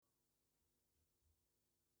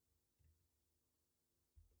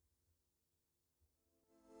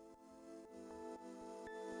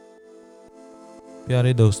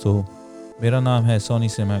ਪਿਆਰੇ ਦੋਸਤੋ, ਮੇਰਾ ਨਾਮ ਹੈ ਸੋਨੀ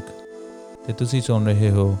ਸਿਮਕ ਤੇ ਤੁਸੀਂ ਸੁਣ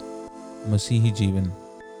ਰਹੇ ਹੋ ਮਸੀਹੀ ਜੀਵਨ।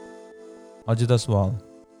 ਅੱਜ ਦਾ ਸਵਾਲ,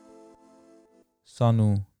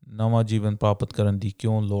 ਸਾਨੂੰ ਨਵਾਂ ਜੀਵਨ ਪ੍ਰਾਪਤ ਕਰਨ ਦੀ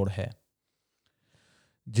ਕਿਉਂ ਲੋੜ ਹੈ?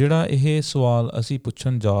 ਜਿਹੜਾ ਇਹ ਸਵਾਲ ਅਸੀਂ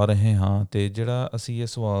ਪੁੱਛਣ ਜਾ ਰਹੇ ਹਾਂ ਅਤੇ ਜਿਹੜਾ ਅਸੀਂ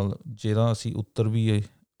ਉੱਤਰ ਵੀ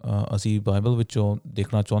ਅਸੀਂ ਬਾਈਬਲ ਵਿੱਚੋਂ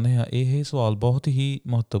ਦੇਖਣਾ ਚਾਹੁੰਦੇ ਹਾਂ, ਇਹ ਸਵਾਲ ਬਹੁਤ ਹੀ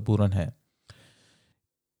ਮਹੱਤਵਪੂਰਨ ਹੈ।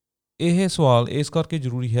 ਇਹ ਸਵਾਲ ਇਸ ਕਰਕੇ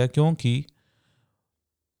ਜ਼ਰੂਰੀ ਹੈ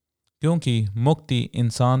ਕਿਉਂਕਿ ਮੁਕਤੀ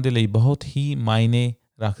ਇਨਸਾਨ ਦੇ ਲਈ ਬਹੁਤ ਹੀ ਮਾਇਨੇ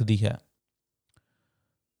ਰੱਖਦੀ ਹੈ।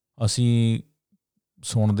 ਅਸੀਂ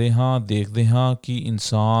ਸੁਣਦੇ ਹਾਂ, ਦੇਖਦੇ ਹਾਂ ਕਿ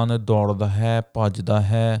ਇਨਸਾਨ ਦੌੜਦਾ ਹੈ, ਭੱਜਦਾ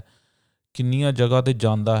ਹੈ, ਕਿੰਨੀਆਂ ਜਗ੍ਹਾ 'ਤੇ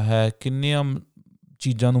ਜਾਂਦਾ ਹੈ, ਕਿੰਨੀਆਂ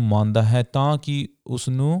ਚੀਜ਼ਾਂ ਨੂੰ ਮੰਨਦਾ ਹੈ ਤਾਂ ਕਿ ਉਸ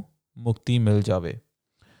ਨੂੰ ਮੁਕਤੀ ਮਿਲ ਜਾਵੇ।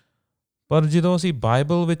 ਪਰ ਜਦੋਂ ਅਸੀਂ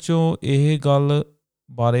ਬਾਈਬਲ ਵਿੱਚੋਂ ਇਹ ਗੱਲ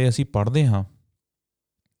ਬਾਰੇ ਅਸੀਂ ਪੜ੍ਹਦੇ ਹਾਂ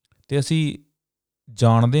ਅਤੇ ਅਸੀਂ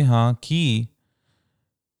ਜਾਣਦੇ ਹਾਂ ਕਿ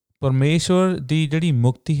ਪਰਮੇਸ਼ਵਰ ਦੀ ਜਿਹੜੀ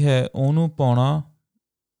ਮੁਕਤੀ ਹੈ ਉਹਨੂੰ ਪਾਉਣਾ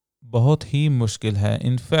ਬਹੁਤ ਹੀ ਮੁਸ਼ਕਿਲ ਹੈ।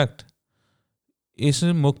 ਇਨਫੈਕਟ ਇਸ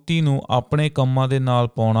ਮੁਕਤੀ ਨੂੰ ਆਪਣੇ ਕੰਮਾਂ ਦੇ ਨਾਲ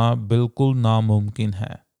ਪਾਉਣਾ ਬਿਲਕੁਲ ਨਾਮੁਮਕਿਨ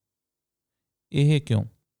ਹੈ। ਇਹ ਕਿਉਂ?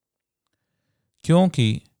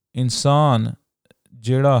 ਕਿਉਂਕਿ ਇਨਸਾਨ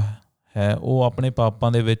ਜਿਹੜਾ ਹੈ ਉਹ ਆਪਣੇ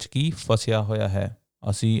ਪਾਪਾਂ ਦੇ ਵਿੱਚ ਕੀ ਫਸਿਆ ਹੋਇਆ ਹੈ।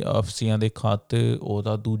 ਅਸੀਂ ਅਫਸੀਆਂ ਦੇ ਖੱਤ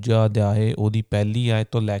ਉਹਦਾ 2 ਅਧਿਆਇ ਉਹਦੀ 1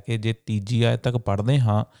 ਆਇਤ ਤੋਂ ਲੈ ਕੇ ਜੇ 3 ਆਇਤ ਤੱਕ ਪੜ੍ਹਦੇ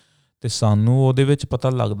ਹਾਂ ਅਤੇ ਸਾਨੂੰ ਉਹਦੇ ਵਿੱਚ ਪਤਾ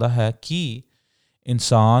ਲੱਗਦਾ ਹੈ ਕਿ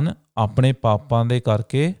ਇਨਸਾਨ ਆਪਣੇ ਪਾਪਾਂ ਦੇ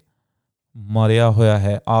ਕਰਕੇ ਮਰਿਆ ਹੋਇਆ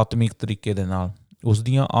ਹੈ ਆਤਮਿਕ ਤਰੀਕੇ ਦੇ ਨਾਲ। ਉਸ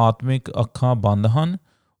ਦੀਆਂ ਆਤਮਿਕ ਅੱਖਾਂ ਬੰਦ ਹਨ,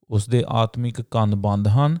 ਉਸ ਦੇ ਆਤਮਿਕ ਕੰਨ ਬੰਦ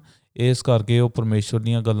ਹਨ। ਇਸ ਕਰਕੇ ਉਹ ਪਰਮੇਸ਼ਵਰ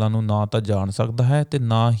ਦੀਆਂ ਗੱਲਾਂ ਨੂੰ ਨਾ ਤਾਂ ਜਾਣ ਸਕਦਾ ਹੈ ਅਤੇ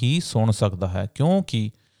ਨਾ ਹੀ ਸੁਣ ਸਕਦਾ ਹੈ,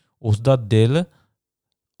 ਕਿਉਂਕਿ ਉਸ ਦਾ ਦਿਲ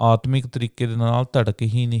ਆਤਮਿਕ ਤਰੀਕੇ ਦੇ ਨਾਲ ਧੜਕ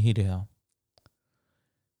ਹੀ ਨਹੀਂ ਰਿਹਾ।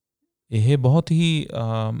 ਇਹ ਬਹੁਤ ਹੀ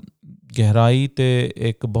ਗਹਿਰਾਈ ਅਤੇ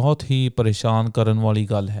ਇੱਕ ਬਹੁਤ ਹੀ ਪਰੇਸ਼ਾਨ ਕਰਨ ਵਾਲੀ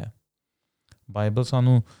ਗੱਲ ਹੈ। ਬਾਈਬਲ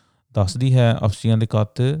ਸਾਨੂੰ ਦੱਸਦੀ ਹੈ ਅਫਸੀਆਂ ਦੇ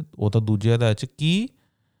ਖੱਤ ਉਹਦਾ 2 ਅਧਿਆਇ 'ਚ ਕਿ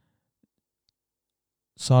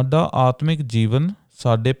ਸਾਡਾ ਆਤਮਿਕ ਜੀਵਨ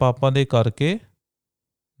ਸਾਡੇ ਪਾਪਾਂ ਦੇ ਕਰਕੇ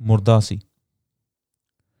ਮੁਰਦਾ ਸੀ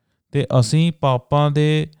ਅਤੇ ਅਸੀਂ ਪਾਪਾਂ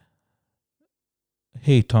ਦੇ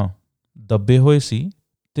ਹੇਠਾਂ ਦੱਬੇ ਹੋਏ ਸੀ।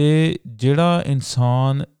 ਅਤੇ ਜਿਹੜਾ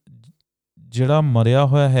ਇਨਸਾਨ ਜਿਹੜਾ ਮਰਿਆ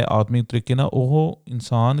ਹੋਇਆ ਹੈ ਆਤਮਿਕ ਤਰੀਕੇ ਨਾਲ, ਉਹ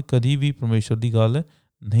ਇਨਸਾਨ ਕਦੀ ਵੀ ਪਰਮੇਸ਼ਵਰ ਦੀ ਗੱਲ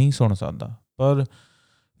ਨਹੀਂ ਸੁਣ ਸਕਦਾ। ਪਰ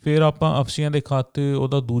ਫਿਰ ਆਪਾਂ ਅਫਸੀਆਂ ਦੇ ਖੱਤ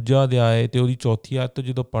ਉਹਦਾ 2 ਅਧਿਆਇ ਅਤੇ ਉਹਦੀ 4 ਆਇਤ ਤੋਂ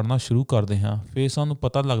ਜਦੋਂ ਪੜ੍ਹਨਾ ਸ਼ੁਰੂ ਕਰਦੇ ਹਾਂ, ਫਿਰ ਸਾਨੂੰ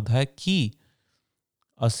ਪਤਾ ਲੱਗਦਾ ਹੈ ਕਿ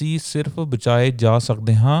ਅਸੀਂ ਸਿਰਫ ਬਚਾਏ ਜਾ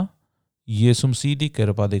ਸਕਦੇ ਹਾਂ ਯਿਸੂ ਮਸੀਹ ਦੀ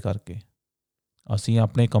ਕਿਰਪਾ ਦੇ ਕਰਕੇ। ਅਸੀਂ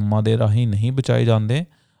ਆਪਣੇ ਕੰਮਾਂ ਦੇ ਰਾਹੀਂ ਨਹੀਂ ਬਚਾਏ ਜਾਂਦੇ,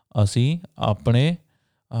 ਅਸੀਂ ਆਪਣੇ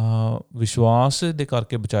ਵਿਸ਼ਵਾਸ ਦੇ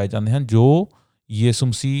ਕਰਕੇ ਬਚਾਏ ਜਾਂਦੇ ਹਨ ਜੋ ਯਿਸੂ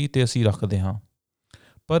ਮਸੀਹ 'ਤੇ ਅਸੀਂ ਰੱਖਦੇ ਹਾਂ।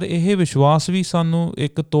 ਪਰ ਇਹ ਵਿਸ਼ਵਾਸ ਵੀ ਸਾਨੂੰ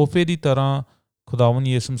ਇੱਕ ਤੋਹਫੇ ਦੀ ਤਰ੍ਹਾਂ ਖੁਦਾਵੰਦ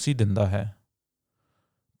ਯਿਸੂ ਮਸੀਹ ਦਿੰਦਾ ਹੈ।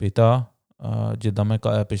 ਪਿਤਾ, ਜਿੱਦਾਂ ਮੈਂ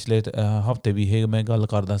ਪਿਛਲੇ ਹਫ਼ਤੇ ਵੀ ਇਹ ਮੈਂ ਗੱਲ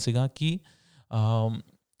ਕਰਦਾ ਸੀਗਾ ਕਿ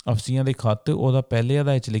ਅਫਸੀਆਂ ਦੇ ਖੱਤ ਉਹਦਾ 1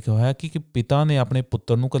 ਅਧਿਆਇ 'ਚ ਲਿਖਿਆ ਹੋਇਆ ਕਿ ਪਿਤਾ ਨੇ ਆਪਣੇ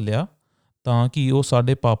ਪੁੱਤਰ ਨੂੰ ਘੱਲਿਆ ਤਾਂ ਕਿ ਉਹ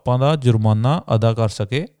ਸਾਡੇ ਪਾਪਾਂ ਦਾ ਜੁਰਮਾਨਾ ਅਦਾ ਕਰ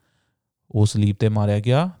ਸਕੇ। ਉਹ ਸਲੀਬ 'ਤੇ ਮਾਰਿਆ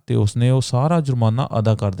ਗਿਆ ਅਤੇ ਉਸਨੇ ਉਹ ਸਾਰਾ ਜੁਰਮਾਨਾ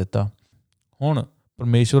ਅਦਾ ਕਰ ਦਿੱਤਾ। ਹੁਣ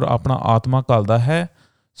ਪਰਮੇਸ਼ਵਰ ਆਪਣਾ ਆਤਮਾ ਘੱਲਦਾ ਹੈ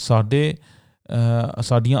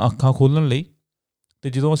ਸਾਡੀਆਂ ਅੱਖਾਂ ਖੋਲ੍ਹਣ ਲਈ। ਅਤੇ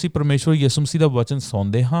ਜਦੋਂ ਅਸੀਂ ਪਰਮੇਸ਼ਵਰ ਯਿਸੂ ਮਸੀਹ ਦਾ ਵਚਨ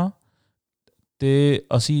ਸੁਣਦੇ ਹਾਂ ਅਤੇ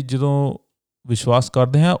ਅਸੀਂ ਜਦੋਂ ਵਿਸ਼ਵਾਸ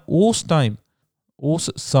ਕਰਦੇ ਹਾਂ,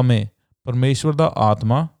 ਉਸ ਸਮੇਂ ਪਰਮੇਸ਼ਵਰ ਦਾ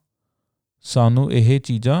ਆਤਮਾ ਸਾਨੂੰ ਇਹ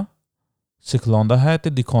ਚੀਜ਼ਾਂ ਸਿਖਲਾਉਂਦਾ ਹੈ ਅਤੇ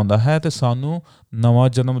ਦਿਖਾਉਂਦਾ ਹੈ ਅਤੇ ਸਾਨੂੰ ਨਵਾਂ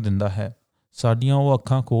ਜਨਮ ਦਿੰਦਾ ਹੈ। ਸਾਡੀਆਂ ਉਹ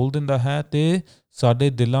ਅੱਖਾਂ ਖੋਲ੍ਹ ਦਿੰਦਾ ਹੈ ਅਤੇ ਸਾਡੇ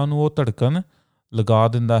ਦਿਲਾਂ ਨੂੰ ਉਹ ਧੜਕਣ ਲਗਾ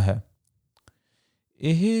ਦਿੰਦਾ ਹੈ।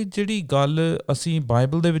 ਇਹ ਜਿਹੜੀ ਗੱਲ ਅਸੀਂ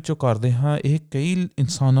ਬਾਈਬਲ ਦੇ ਵਿੱਚੋਂ ਕਰਦੇ ਹਾਂ, ਇਹ ਕਈ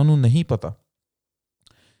ਇਨਸਾਨਾਂ ਨੂੰ ਨਹੀਂ ਪਤਾ।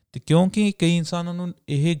 ਅਤੇ ਕਿਉਂਕਿ ਕਈ ਇਨਸਾਨਾਂ ਨੂੰ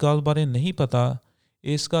ਇਹ ਗੱਲ ਬਾਰੇ ਨਹੀਂ ਪਤਾ,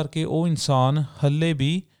 ਇਸ ਕਰਕੇ ਉਹ ਇਨਸਾਨ ਹਾਲੇ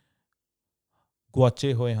ਵੀ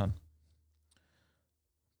ਗੁਆਚੇ ਹੋਏ ਹਨ।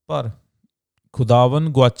 ਪਰ ਖੁਦਾਵੰਦ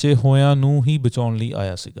ਗੁਆਚੇ ਹੋਇਆਂ ਨੂੰ ਹੀ ਬਚਾਉਣ ਲਈ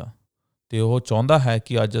ਆਇਆ ਸੀਗਾ ਅਤੇ ਉਹ ਚਾਹੁੰਦਾ ਹੈ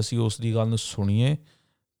ਕਿ ਅੱਜ ਅਸੀਂ ਉਸ ਦੀ ਗੱਲ ਨੂੰ ਸੁਣੀਏ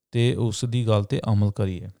ਅਤੇ ਉਸ ਦੀ ਗੱਲ 'ਤੇ ਅਮਲ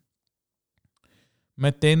ਕਰੀਏ।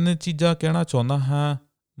 ਮੈਂ 3 ਚੀਜ਼ਾਂ ਕਹਿਣਾ ਚਾਹੁੰਦਾ ਹਾਂ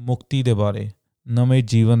ਮੁਕਤੀ ਦੇ ਬਾਰੇ, ਨਵੇਂ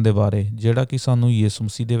ਜੀਵਨ ਦੇ ਬਾਰੇ, ਜਿਹੜਾ ਕਿ ਸਾਨੂੰ ਯਿਸੂ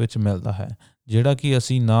ਮਸੀਹ ਦੇ ਵਿੱਚ ਮਿਲਦਾ ਹੈ, ਜਿਹੜਾ ਕਿ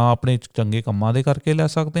ਅਸੀਂ ਨਾ ਆਪਣੇ ਚੰਗੇ ਕੰਮਾਂ ਦੇ ਕਰਕੇ ਲੈ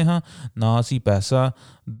ਸਕਦੇ ਹਾਂ, ਨਾ ਅਸੀਂ ਪੈਸਾ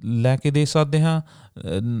ਲੈ ਕੇ ਦੇ ਸਕਦੇ ਹਾਂ।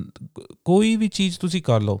 ਕੋਈ ਵੀ ਚੀਜ਼ ਤੁਸੀਂ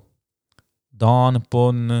ਕਰ ਲਓ, ਦਾਨ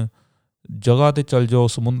ਪੁੰਨ, ਜਗ੍ਹਾ 'ਤੇ ਚੱਲ ਜਾਓ,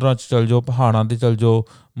 ਸਮੁੰਦਰਾਂ 'ਚ ਚੱਲ ਜਾਓ, ਪਹਾੜਾਂ 'ਤੇ ਚੱਲ ਜਾਓ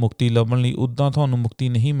ਮੁਕਤੀ ਲੱਭਣ ਲਈ, ਉੱਦਾਂ ਤੁਹਾਨੂੰ ਮੁਕਤੀ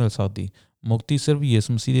ਨਹੀਂ ਮਿਲ ਸਕਦੀ। ਮੁਕਤੀ ਸਿਰਫ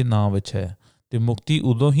ਯਿਸੂ ਮਸੀਹ ਦੇ ਨਾਂ ਵਿੱਚ ਹੈ ਅਤੇ ਮੁਕਤੀ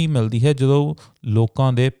ਉਦੋਂ ਹੀ ਮਿਲਦੀ ਹੈ ਜਦੋਂ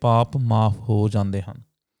ਲੋਕਾਂ ਦੇ ਪਾਪ ਮਾਫ ਹੋ ਜਾਂਦੇ ਹਨ।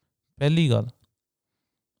 ਪਹਿਲੀ ਗੱਲ,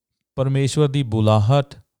 ਪਰਮੇਸ਼ਵਰ ਦੀ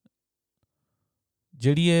ਬੁਲਾਹਟ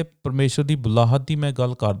ਜਿਹੜੀ ਇਹ ਪਰਮੇਸ਼ਰ ਦੀ ਬੁਲਾਹਟ ਦੀ ਮੈਂ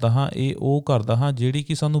ਗੱਲ ਕਰਦਾ ਹਾਂ, ਇਹ ਉਹ ਕਰਦਾ ਹਾਂ ਜਿਹੜੀ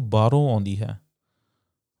ਕਿ ਸਾਨੂੰ ਬਾਹਰੋਂ ਆਉਂਦੀ ਹੈ,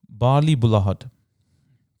 ਬਾਹਰਲੀ ਬੁਲਾਹਟ।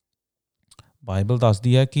 ਬਾਈਬਲ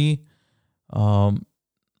ਦੱਸਦੀ ਹੈ ਕਿ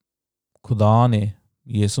ਖੁਦਾ ਨੇ,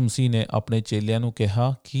 ਯਿਸੂ ਮਸੀਹ ਨੇ ਆਪਣੇ ਚੇਲਿਆਂ ਨੂੰ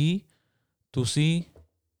ਕਿਹਾ ਕਿ ਤੁਸੀਂ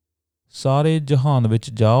ਸਾਰੇ ਜਹਾਨ ਵਿੱਚ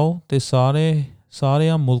ਜਾਓ ਅਤੇ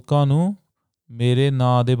ਸਾਰਿਆਂ ਮੁਲਕਾਂ ਨੂੰ ਮੇਰੇ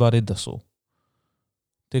ਨਾਂ ਦੇ ਬਾਰੇ ਦੱਸੋ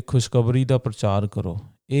ਅਤੇ ਖੁਸ਼ਖਬਰੀ ਦਾ ਪ੍ਰਚਾਰ ਕਰੋ।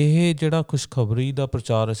 ਇਹ ਜਿਹੜਾ ਖੁਸ਼ਖਬਰੀ ਦਾ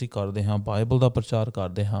ਪ੍ਰਚਾਰ ਅਸੀਂ ਕਰਦੇ ਹਾਂ, ਬਾਈਬਲ ਦਾ ਪ੍ਰਚਾਰ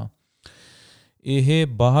ਕਰਦੇ ਹਾਂ, ਇਹ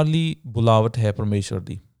ਬਾਹਰਲੀ ਬੁਲਾਵਟ ਹੈ ਪਰਮੇਸ਼ਵਰ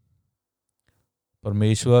ਦੀ।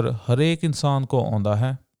 ਪਰਮੇਸ਼ਵਰ ਹਰੇਕ ਇਨਸਾਨ ਕੋਲ ਆਉਂਦਾ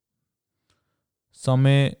ਹੈ।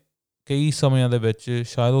 ਕਈ ਸਮਿਆਂ ਦੇ ਵਿੱਚ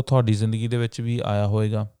ਸ਼ਾਇਦ ਉਹ ਤੁਹਾਡੀ ਜ਼ਿੰਦਗੀ ਦੇ ਵਿੱਚ ਵੀ ਆਇਆ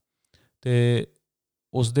ਹੋਵੇਗਾ ਅਤੇ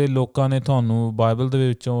ਉਸਦੇ ਲੋਕਾਂ ਨੇ ਤੁਹਾਨੂੰ ਬਾਈਬਲ ਦੇ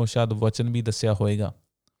ਵਿੱਚੋਂ ਸ਼ਾਇਦ ਵਚਨ ਵੀ ਦੱਸਿਆ ਹੋਵੇਗਾ।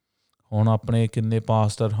 ਹੁਣ ਆਪਣੇ ਕਿੰਨੇ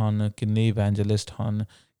ਪਾਸਟਰ ਹਨ, ਕਿੰਨੇ ਇਵੈਂਜਲਿਸਟ ਹਨ,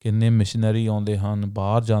 ਕਿੰਨੇ ਮਿਸ਼ਨਰੀ ਆਉਂਦੇ ਹਨ,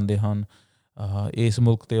 ਬਾਹਰ ਜਾਂਦੇ ਹਨ, ਇਸ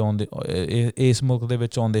ਮੁਲਕ ਦੇ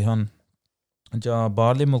ਵਿੱਚ ਆਉਂਦੇ ਹਨ ਜਾਂ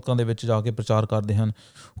ਬਾਹਰਲੇ ਮੁਲਕਾਂ ਦੇ ਵਿੱਚ ਜਾ ਕੇ ਪ੍ਰਚਾਰ ਕਰਦੇ ਹਨ।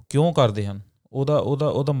 ਕਿਉਂ ਕਰਦੇ ਹਨ?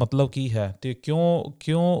 ਉਹਦਾ ਮਤਲਬ ਕੀ ਹੈ ਅਤੇ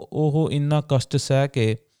ਕਿਉਂ ਉਹ ਇੰਨਾ ਕਸ਼ਟ ਸਹਿ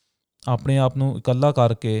ਕੇ ਆਪਣੇ ਆਪ ਨੂੰ ਇਕੱਲਾ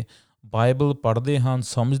ਕਰਕੇ ਬਾਈਬਲ ਪੜ੍ਹਦੇ ਹਨ,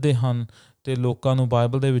 ਸਮਝਦੇ ਹਨ ਅਤੇ ਲੋਕਾਂ ਨੂੰ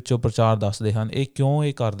ਬਾਈਬਲ ਦੇ ਵਿੱਚੋਂ ਪ੍ਰਚਾਰ ਦੱਸਦੇ ਹਨ? ਕਿਉਂ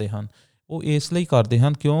ਇਹ ਕਰਦੇ ਹਨ? ਉਹ ਇਸ ਲਈ ਕਰਦੇ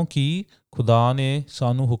ਹਨ ਕਿਉਂਕਿ ਖੁਦਾ ਨੇ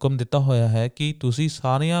ਸਾਨੂੰ ਹੁਕਮ ਦਿੱਤਾ ਹੋਇਆ ਹੈ ਕਿ ਤੁਸੀਂ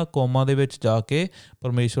ਸਾਰੀਆਂ ਕੌਮਾਂ ਦੇ ਵਿੱਚ ਜਾ ਕੇ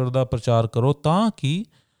ਪਰਮੇਸ਼ਵਰ ਦਾ ਪ੍ਰਚਾਰ ਕਰੋ ਤਾਂ ਕਿ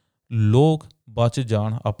ਲੋਕ ਬਚ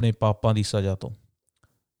ਜਾਣ ਆਪਣੇ ਪਾਪਾਂ ਦੀ ਸਜ਼ਾ ਤੋਂ।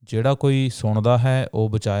 ਜਿਹੜਾ ਕੋਈ ਸੁਣਦਾ ਹੈ ਉਹ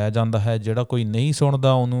ਬਚਾਇਆ ਜਾਂਦਾ ਹੈ, ਜਿਹੜਾ ਕੋਈ ਨਹੀਂ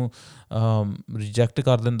ਸੁਣਦਾ ਉਹਨੂੰ ਰਿਜੈਕਟ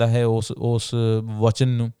ਕਰ ਦਿੰਦਾ ਹੈ ਉਸ ਵਚਨ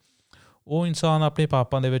ਨੂੰ, ਉਹ ਇਨਸਾਨ ਆਪਣੇ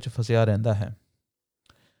ਪਾਪਾਂ ਦੇ ਵਿੱਚ ਫਸਿਆ ਰਹਿੰਦਾ ਹੈ।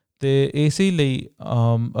 ਅਤੇ ਇਸੇ ਲਈ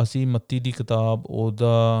ਅਸੀਂ ਮੱਤੀ ਦੀ ਕਿਤਾਬ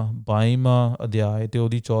ਉਹਦਾ 22ਵਾਂ ਅਧਿਆਇ ਅਤੇ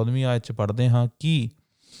ਉਹਦੀ 14ਵੀਂ ਆਇਤ 'ਚ ਪੜ੍ਹਦੇ ਹਾਂ ਕਿ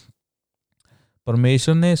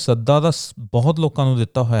ਪਰਮੇਸ਼ਰ ਨੇ ਸੱਦਾ ਤਾਂ ਬਹੁਤ ਲੋਕਾਂ ਨੂੰ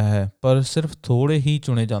ਦਿੱਤਾ ਹੋਇਆ ਹੈ, ਪਰ ਸਿਰਫ ਥੋੜ੍ਹੇ ਹੀ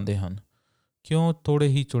ਚੁਣੇ ਜਾਂਦੇ ਹਨ। ਕਿਉਂ ਥੋੜ੍ਹੇ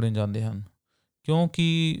ਹੀ ਚੁਣੇ ਜਾਂਦੇ ਹਨ?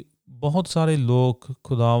 ਕਿਉਂਕਿ ਬਹੁਤ ਸਾਰੇ ਲੋਕ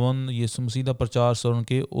ਖੁਦਾਵੰਦ ਯਿਸੂ ਮਸੀਹ ਦਾ ਪ੍ਰਚਾਰ ਸੁਣ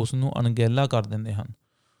ਕੇ ਉਸ ਨੂੰ ਅਣਗਹਿਲਾ ਕਰ ਦਿੰਦੇ ਹਨ,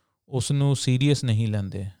 ਉਸ ਨੂੰ ਸੀਰੀਅਸ ਨਹੀਂ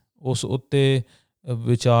ਲੈਂਦੇ, ਉਸ ਉੱਤੇ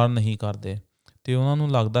ਵਿਚਾਰ ਨਹੀਂ ਕਰਦੇ ਅਤੇ ਉਹਨਾਂ ਨੂੰ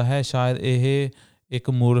ਲੱਗਦਾ ਹੈ ਸ਼ਾਇਦ ਇਹ ਇੱਕ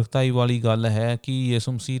ਮੂਰਖਤਾਈ ਵਾਲੀ ਗੱਲ ਹੈ ਕਿ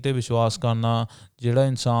ਯਿਸੂ ਮਸੀਹ 'ਤੇ ਵਿਸ਼ਵਾਸ ਕਰਨਾ, ਜਿਹੜਾ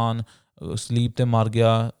ਇਨਸਾਨ ਸਲੀਬ 'ਤੇ ਮਰ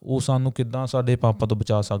ਗਿਆ, ਉਹ ਸਾਨੂੰ ਕਿੱਦਾਂ ਸਾਡੇ ਪਾਪਾਂ ਤੋਂ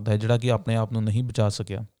ਬਚਾ ਸਕਦਾ ਹੈ, ਜਿਹੜਾ ਕਿ ਆਪਣੇ ਆਪ ਨੂੰ ਨਹੀਂ ਬਚਾ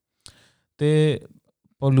ਸਕਿਆ। ਅਤੇ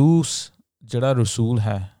ਪੌਲੁਸ ਜਿਹੜਾ ਰਸੂਲ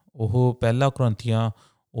ਹੈ ਉਹ ਪਹਿਲਾ ਕੁਰਿੰਥੀਆਂ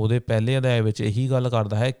ਉਹਦੇ ਪਹਿਲੇ ਅਧਿਆਇ ਵਿੱਚ ਇਹੀ ਗੱਲ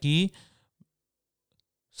ਕਰਦਾ ਹੈ ਕਿ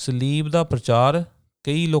ਸਲੀਬ ਦਾ ਪ੍ਰਚਾਰ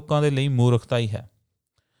ਕਈ ਲੋਕਾਂ ਦੇ ਲਈ ਮੂਰਖਤਾਈ ਹੈ,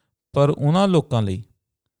 ਪਰ ਉਹਨਾਂ ਲੋਕਾਂ ਲਈ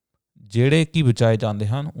ਜਿਹੜੇ ਕਿ ਬਚਾਏ ਜਾਂਦੇ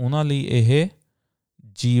ਹਨ, ਉਹਨਾਂ ਲਈ ਇਹ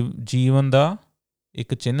ਜੀਵਨ ਦਾ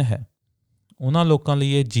ਇੱਕ ਚਿੰਨ੍ਹ ਹੈ। ਉਹਨਾਂ ਲੋਕਾਂ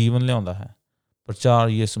ਲਈ ਇਹ ਜੀਵਨ ਲਿਆਉਂਦਾ ਹੈ ਪ੍ਰਚਾਰ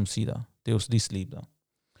ਯਿਸੂ ਮਸੀਹ ਦਾ ਅਤੇ ਉਸ ਦੀ ਸਲੀਬ ਦਾ।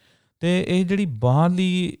 ਅਤੇ ਇਹ ਜਿਹੜੀ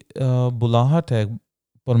ਬਾਹਰਲੀ ਬੁਲਾਹਟ ਹੈ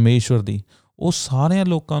ਪਰਮੇਸ਼ਵਰ ਦੀ, ਉਹ ਸਾਰਿਆਂ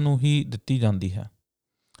ਲੋਕਾਂ ਨੂੰ ਹੀ ਦਿੱਤੀ ਜਾਂਦੀ ਹੈ।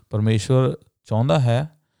 ਪਰਮੇਸ਼ਵਰ ਚਾਹੁੰਦਾ ਹੈ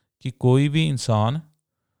ਕਿ ਕੋਈ ਵੀ ਇਨਸਾਨ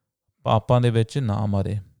ਪਾਪਾਂ ਦੇ ਵਿੱਚ ਨਾ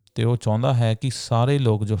ਮਰੇ ਅਤੇ ਉਹ ਚਾਹੁੰਦਾ ਹੈ ਕਿ ਸਾਰੇ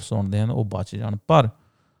ਲੋਕ ਜੋ ਸੁਣਦੇ ਹਨ ਉਹ ਬਚ ਜਾਣ। ਪਰ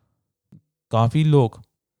ਕਾਫੀ ਲੋਕ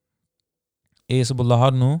ਇਸ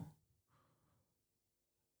ਬੁਲਾਹਟ ਨੂੰ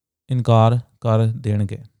ਇਨਕਾਰ ਕਰ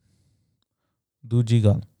ਦੇਣਗੇ। ਦੂਜੀ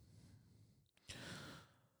ਗੱਲ,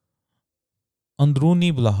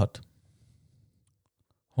 ਅੰਦਰੂਨੀ ਬੁਲਾਹਟ।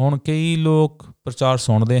 ਹੁਣ ਕਈ ਲੋਕ ਪ੍ਰਚਾਰ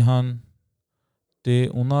ਸੁਣਦੇ ਹਨ ਅਤੇ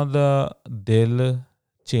ਉਹਨਾਂ ਦਾ ਦਿਲ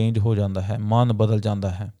ਚੇਂਜ ਹੋ ਜਾਂਦਾ ਹੈ, ਮਨ ਬਦਲ ਜਾਂਦਾ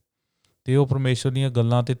ਹੈ ਅਤੇ ਉਹ ਪਰਮੇਸ਼ਵਰ ਦੀਆਂ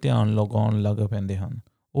ਗੱਲਾਂ 'ਤੇ ਧਿਆਨ ਲਗਾਉਣ ਲੱਗ ਪੈਂਦੇ ਹਨ।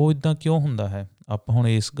 ਉਹ ਇੱਦਾਂ ਕਿਉਂ ਹੁੰਦਾ ਹੈ? ਆਪਾਂ ਹੁਣ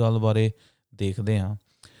ਇਸ ਗੱਲ ਬਾਰੇ ਦੇਖਦੇ ਹਾਂ,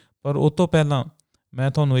 ਪਰ ਉਹ ਤੋਂ ਪਹਿਲਾਂ ਮੈਂ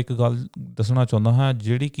ਤੁਹਾਨੂੰ ਇੱਕ ਗੱਲ ਦੱਸਣਾ ਚਾਹੁੰਦਾ ਹਾਂ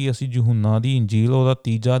ਜਿਹੜੀ ਕਿ ਅਸੀਂ ਯਹੂਨਾ ਦੀ ਇੰਜੀਲ ਉਹਦਾ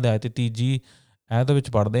 3 ਅਧਿਆਇ ਅਤੇ 3 ਆਇਤ ਵਿੱਚ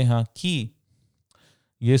ਪੜ੍ਹਦੇ ਹਾਂ ਕਿ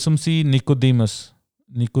ਯਿਸੂ ਮਸੀਹ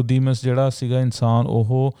ਨਿਕੋਦੀਮਸ ਜਿਹੜਾ ਸੀਗਾ ਇਨਸਾਨ,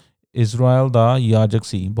 ਉਹ ਇਜ਼ਰਾਇਲ ਦਾ ਯਾਜਕ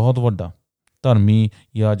ਸੀ, ਬਹੁਤ ਵੱਡਾ ਧਰਮੀ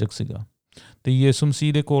ਯਾਜਕ ਸੀਗਾ। ਅਤੇ ਯਿਸੂ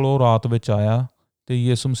ਮਸੀਹ ਦੇ ਕੋਲ ਉਹ ਰਾਤ ਵਿੱਚ ਆਇਆ ਅਤੇ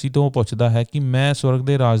ਯਿਸੂ ਮਸੀਹ ਤੋਂ ਉਹ ਪੁੱਛਦਾ ਹੈ ਕਿ ਮੈਂ ਸਵਰਗ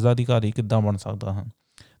ਦੇ ਰਾਜ ਦਾ ਅਧਿਕਾਰੀ ਕਿੱਦਾਂ ਬਣ ਸਕਦਾ ਹਾਂ?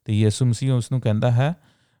 ਅਤੇ ਯਿਸੂ ਮਸੀਹ ਉਸ ਨੂੰ ਕਹਿੰਦਾ ਹੈ,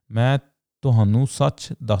 ਮੈਂ ਤੁਹਾਨੂੰ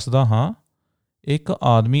ਸੱਚ ਦੱਸਦਾ ਹਾਂ, ਇੱਕ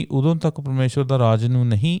ਆਦਮੀ ਉਦੋਂ ਤੱਕ ਪਰਮੇਸ਼ਵਰ ਦਾ ਰਾਜ ਨੂੰ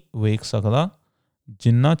ਨਹੀਂ ਵੇਖ ਸਕਦਾ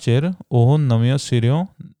ਜਿੰਨਾ ਚਿਰ ਉਹ ਨਵੇਂ ਸਿਰਿਓਂ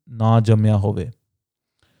ਨਾ ਜੰਮਿਆ ਹੋਵੇ।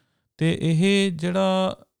 ਅਤੇ ਇਹ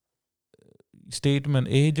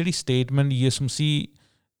ਜਿਹੜੀ ਸਟੇਟਮੈਂਟ ਯਿਸੂ ਮਸੀਹ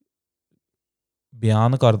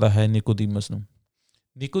ਬਿਆਨ ਕਰਦਾ ਹੈ ਨਿਕੋਦੀਮਸ ਨੂੰ,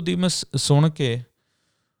 ਨਿਕੋਦੀਮਸ ਸੁਣ ਕੇ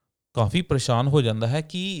ਕਾਫੀ ਪਰੇਸ਼ਾਨ ਹੋ ਜਾਂਦਾ ਹੈ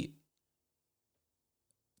ਕਿ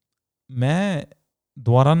ਮੈਂ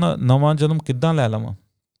ਦੁਬਾਰਾ ਨਵਾਂ ਜਨਮ ਕਿੱਦਾਂ ਲੈ ਲਵਾਂ?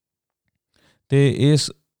 ਅਤੇ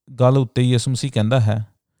ਇਸ ਗੱਲ ਉੱਤੇ ਯਿਸੂ ਮਸੀਹ ਕਹਿੰਦਾ ਹੈ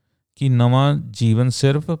ਕਿ ਨਵਾਂ ਜੀਵਨ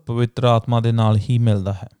ਸਿਰਫ ਪਵਿੱਤਰ ਆਤਮਾ ਦੇ ਨਾਲ ਹੀ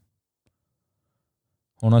ਮਿਲਦਾ ਹੈ।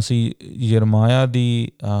 ਹੁਣ ਅਸੀਂ ਯਰਮਾਇਆ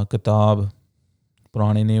ਦੀ ਕਿਤਾਬ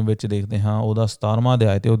ਪੁਰਾਣੇ ਨਿਯਮ ਵਿੱਚ ਦੇਖਦੇ ਹਾਂ ਉਹਦਾ 17ਵਾਂ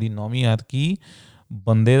ਅਧਿਆਇ ਅਤੇ ਉਹਦੀ 9ਵੀਂ ਆਇਤ ਕਿ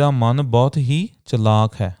ਬੰਦੇ ਦਾ ਮਨ ਬਹੁਤ ਹੀ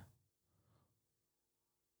ਚਲਾਕ ਹੈ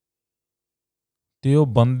ਅਤੇ ਉਹ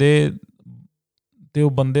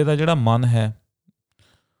ਬੰਦੇ ਦਾ ਜਿਹੜਾ ਮਨ ਹੈ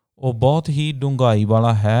ਉਹ ਬਹੁਤ ਹੀ ਡੂੰਘਾਈ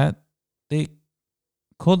ਵਾਲਾ ਹੈ ਅਤੇ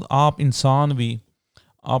ਖੁਦ ਆਪ ਇਨਸਾਨ ਵੀ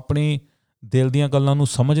ਆਪਣੇ ਦਿਲ ਦੀਆਂ ਗੱਲਾਂ ਨੂੰ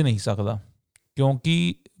ਸਮਝ ਨਹੀਂ ਸਕਦਾ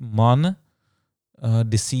ਕਿਉਂਕਿ ਮਨ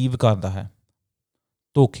ਡਿਸੀਵ ਕਰਦਾ ਹੈ,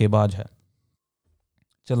 ਧੋਖੇਬਾਜ਼ ਹੈ,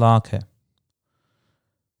 ਚਲਾਕ ਹੈ।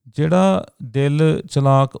 ਜਿਹੜਾ ਦਿਲ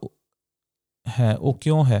ਚਲਾਕ ਹੈ ਉਹ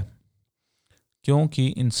ਕਿਉਂ ਹੈ? ਕਿਉਂਕਿ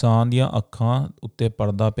ਇਨਸਾਨ ਦੀਆਂ ਅੱਖਾਂ ਉੱਤੇ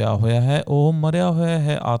ਪਰਦਾ ਪਿਆ ਹੋਇਆ ਹੈ, ਉਹ ਮਰਿਆ ਹੋਇਆ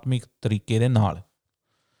ਹੈ ਆਤਮਿਕ ਤਰੀਕੇ ਦੇ ਨਾਲ।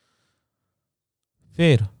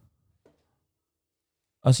 ਫਿਰ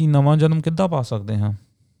ਅਸੀਂ ਨਵਾਂ ਜਨਮ ਕਿੱਦਾਂ ਪਾ ਸਕਦੇ ਹਾਂ?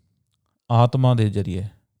 ਆਤਮਾ ਦੇ ਜ਼ਰੀਏ।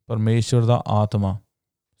 ਪਰਮੇਸ਼ਵਰ ਦਾ ਆਤਮਾ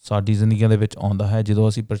ਸਾਡੀ ਜ਼ਿੰਦਗੀਆਂ ਦੇ ਵਿੱਚ ਆਉਂਦਾ ਹੈ। ਜਦੋਂ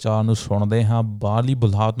ਅਸੀਂ ਪ੍ਰਚਾਰ ਨੂੰ ਸੁਣਦੇ ਹਾਂ, ਬਾਹਰਲੀ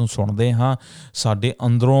ਬੁਲਾਹਟ ਨੂੰ ਸੁਣਦੇ ਹਾਂ, ਸਾਡੇ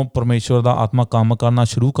ਅੰਦਰੋਂ ਪਰਮੇਸ਼ਵਰ ਦਾ ਆਤਮਾ ਕੰਮ ਕਰਨਾ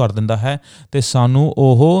ਸ਼ੁਰੂ ਕਰ ਦਿੰਦਾ ਹੈ ਅਤੇ ਸਾਨੂੰ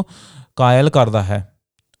ਉਹ ਕਾਇਲ ਕਰਦਾ ਹੈ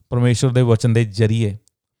ਪਰਮੇਸ਼ਵਰ ਦੇ ਵਚਨ ਦੇ ਜ਼ਰੀਏ,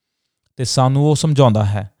 ਅਤੇ ਸਾਨੂੰ ਉਹ ਸਮਝਾਉਂਦਾ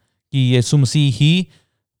ਹੈ ਕਿ ਯਿਸੂ ਮਸੀਹ ਹੀ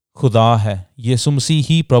ਖੁਦਾ ਹੈ, ਯਿਸੂ ਮਸੀਹ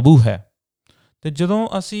ਹੀ ਪ੍ਰਭੂ ਹੈ। ਅਤੇ ਜਦੋਂ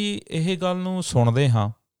ਅਸੀਂ ਇਹ ਗੱਲ ਨੂੰ ਸੁਣਦੇ ਹਾਂ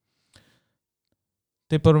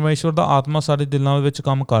ਅਤੇ ਪਰਮੇਸ਼ਵਰ ਦਾ ਆਤਮਾ ਸਾਡੇ ਦਿਲਾਂ ਵਿੱਚ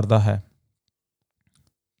ਕੰਮ ਕਰਦਾ ਹੈ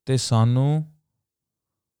ਅਤੇ ਸਾਨੂੰ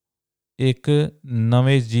ਇੱਕ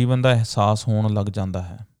ਨਵੇਂ ਜੀਵਨ ਦਾ ਅਹਿਸਾਸ ਹੋਣ ਲੱਗ ਜਾਂਦਾ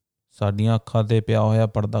ਹੈ। ਸਾਡੀਆਂ ਅੱਖਾਂ 'ਤੇ ਪਿਆ ਹੋਇਆ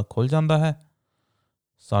ਪਰਦਾ ਖੁੱਲ੍ਹ ਜਾਂਦਾ ਹੈ।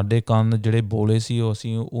 ਸਾਡੇ ਕੰਨ ਜਿਹੜੇ ਬੋਲੇ ਸੀ ਉਹ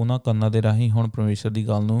ਅਸੀਂ ਉਹਨਾਂ ਕੰਨਾਂ ਦੇ ਰਾਹੀਂ ਹੁਣ ਪਰਮੇਸ਼ਵਰ ਦੀ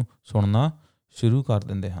ਗੱਲ ਨੂੰ ਸੁਣਨਾ ਸ਼ੁਰੂ ਕਰ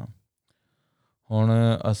ਦਿੰਦੇ ਹਾਂ। ਹੁਣ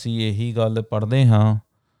ਅਸੀਂ ਇਹੀ ਗੱਲ ਪੜ੍ਹਦੇ ਹਾਂ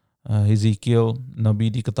ਹਿਜ਼ਕੀਏਲ ਨਬੀ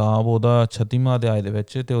ਦੀ ਕਿਤਾਬ, ਉਹਦਾ 36ਵਾਂ ਅਧਿਆਇ ਦੇ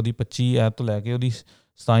ਵਿੱਚ ਅਤੇ ਉਹਦੀ 25 ਆਇਤ ਤੋਂ ਲੈ ਕੇ ਉਹਦੀ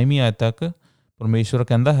 27ਵੀਂ ਆਇਤ ਤੱਕ ਪਰਮੇਸ਼ਵਰ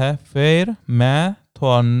ਕਹਿੰਦਾ ਹੈ, ਫਿਰ ਮੈਂ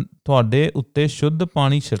ਤੁਹਾਡੇ ਉੱਤੇ ਸ਼ੁੱਧ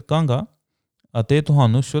ਪਾਣੀ ਛਿੜਕਾਂਗਾ ਅਤੇ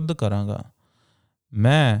ਤੁਹਾਨੂੰ ਸ਼ੁੱਧ ਕਰਾਂਗਾ।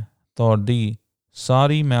 ਮੈਂ ਤੁਹਾਡੀ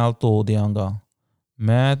ਸਾਰੀ ਮੈਲ ਧੋ ਦਿਆਂਗਾ।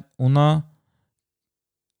 ਮੈਂ ਉਹਨਾਂ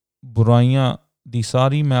ਬੁਰਾਈਆਂ ਦੀ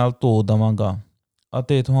ਸਾਰੀ ਮੈਲ ਧੋ ਦੇਵਾਂਗਾ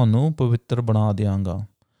ਅਤੇ ਤੁਹਾਨੂੰ ਪਵਿੱਤਰ ਬਣਾ ਦਿਆਂਗਾ।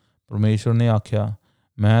 ਪਰਮੇਸ਼ਵਰ ਨੇ ਆਖਿਆ,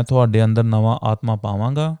 ਮੈਂ ਤੁਹਾਡੇ ਅੰਦਰ ਨਵਾਂ ਆਤਮਾ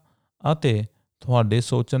ਪਾਵਾਂਗਾ ਅਤੇ ਤੁਹਾਡੇ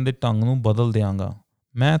ਸੋਚਣ ਦੇ ਢੰਗ ਨੂੰ ਬਦਲ ਦਿਆਂਗਾ।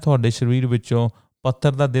 ਮੈਂ ਤੁਹਾਡੇ ਸਰੀਰ ਵਿੱਚੋਂ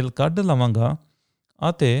ਪੱਥਰ ਦਾ ਦਿਲ ਕੱਢ ਲਵਾਂਗਾ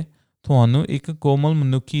ਅਤੇ ਤੁਹਾਨੂੰ ਇੱਕ ਕੋਮਲ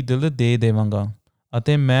ਮਨੁੱਖੀ ਦਿਲ ਦੇ ਦੇਵਾਂਗਾ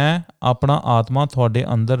ਅਤੇ ਮੈਂ ਆਪਣਾ ਆਤਮਾ ਤੁਹਾਡੇ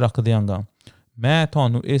ਅੰਦਰ ਰੱਖ ਦਿਆਂਗਾ। ਮੈਂ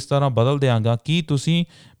ਤੁਹਾਨੂੰ ਇਸ ਤਰ੍ਹਾਂ ਬਦਲ ਦਿਆਂਗਾ ਕਿ ਤੁਸੀਂ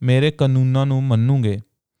ਮੇਰੇ ਕਾਨੂੰਨਾਂ ਨੂੰ ਮੰਨੋਗੇ,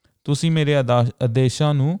 ਤੁਸੀਂ ਮੇਰੇ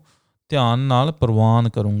ਆਦੇਸ਼ਾਂ ਨੂੰ ਧਿਆਨ ਨਾਲ ਪ੍ਰਵਾਨ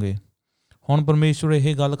ਕਰੋਗੇ। ਹੁਣ ਪਰਮੇਸ਼ਵਰ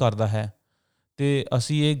ਇਹ ਗੱਲ ਕਰਦਾ ਹੈ ਅਤੇ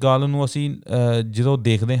ਅਸੀਂ ਇਹ ਗੱਲ ਨੂੰ ਅਸੀਂ ਜਦੋਂ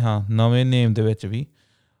ਦੇਖਦੇ ਹਾਂ ਨਵੇਂ ਨੇਮ ਦੇ ਵਿੱਚ ਵੀ,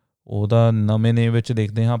 ਉਹਦਾ ਨਵੇਂ ਨੇਮ ਵਿੱਚ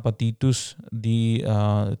ਦੇਖਦੇ ਹਾਂ ਆਪਾਂ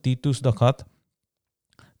ਤੀਤੁਸ ਦਾ ਖਤ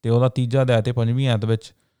ਅਤੇ ਉਹਦਾ 3 ਅਧਿਆਇ ਅਤੇ 5ਵੀਂ ਆਇਤ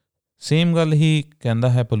ਵਿੱਚ ਸੇਮ ਗੱਲ ਹੀ ਕਹਿੰਦਾ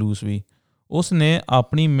ਹੈ ਪੌਲੁਸ ਵੀ। ਉਸ ਨੇ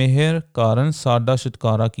ਆਪਣੀ ਮਿਹਰ ਕਾਰਨ ਸਾਡਾ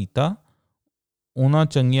ਛੁਟਕਾਰਾ ਕੀਤਾ, ਉਹਨਾਂ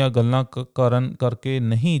ਚੰਗੀਆਂ ਗੱਲਾਂ ਕਰਕੇ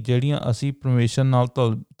ਨਹੀਂ ਜਿਹੜੀਆਂ ਅਸੀਂ ਪਰਮੇਸ਼ਰ ਨਾਲ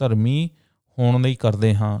ਧਰਮੀ ਹੋਣ ਲਈ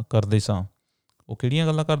ਕਰਦੇ ਸਾਂ। ਉਹ ਕਿਹੜੀਆਂ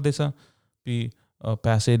ਗੱਲਾਂ ਕਰਦੇ ਸਾਂ? ਵੀ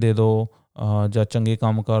ਪੈਸੇ ਦੇ ਦਿਓ ਜਾਂ ਚੰਗੇ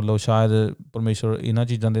ਕੰਮ ਕਰ ਲਓ, ਸ਼ਾਇਦ ਪਰਮੇਸ਼ਵਰ ਇਹਨਾਂ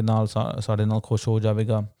ਚੀਜ਼ਾਂ ਦੇ ਨਾਲ ਸਾਡੇ ਨਾਲ ਖੁਸ਼ ਹੋ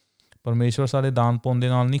ਜਾਵੇਗਾ। ਪਰਮੇਸ਼ਵਰ ਸਾਡੇ ਦਾਨ ਪੁੰਨ ਦੇ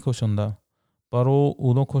ਨਾਲ ਨਹੀਂ ਖੁਸ਼ ਹੁੰਦਾ, ਪਰ ਉਹ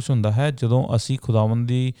ਉਦੋਂ ਖੁਸ਼ ਹੁੰਦਾ ਹੈ ਜਦੋਂ ਅਸੀਂ ਖੁਦਾਵੰਦ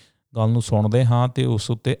ਦੀ ਗੱਲ ਨੂੰ ਸੁਣਦੇ ਹਾਂ ਅਤੇ ਉਸ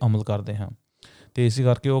ਉੱਤੇ ਅਮਲ ਕਰਦੇ ਹਾਂ। ਅਤੇ ਇਸ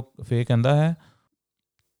ਕਰਕੇ ਉਹ ਫਿਰ ਕਹਿੰਦਾ ਹੈ,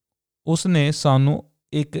 ਉਸ ਨੇ ਸਾਨੂੰ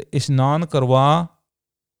ਇੱਕ ਇਸ਼ਨਾਨ ਕਰਵਾ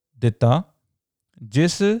ਦਿੱਤਾ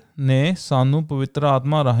ਜਿਸ ਨੇ ਸਾਨੂੰ ਪਵਿੱਤਰ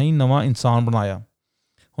ਆਤਮਾ ਰਾਹੀਂ ਨਵਾਂ ਇਨਸਾਨ ਬਣਾਇਆ।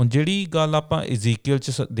 ਹੁਣ ਜਿਹੜੀ ਗੱਲ ਆਪਾਂ ਹਿਜ਼ਕੀਏਲ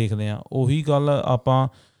 'ਚ ਦੇਖਦੇ ਹਾਂ ਉਹੀ ਗੱਲ ਆਪਾਂ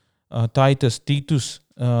ਤੀਤੁਸ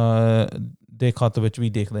ਦੇ ਖੱਤ ਵਿੱਚ ਵੀ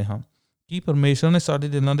ਦੇਖਦੇ ਹਾਂ ਕਿ ਪਰਮੇਸ਼ਰ ਨੇ ਸਾਡੇ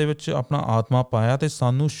ਦਿਲਾਂ ਦੇ ਵਿੱਚ ਆਪਣਾ ਆਤਮਾ ਪਾਇਆ ਅਤੇ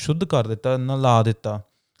ਸਾਨੂੰ ਸ਼ੁੱਧ ਕਰ ਦਿੱਤਾ, ਨਲਾ ਦਿੱਤਾ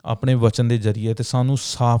ਆਪਣੇ ਵਚਨ ਦੇ ਜ਼ਰੀਏ, ਅਤੇ ਸਾਨੂੰ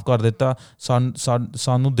ਸਾਫ਼ ਕਰ ਦਿੱਤਾ।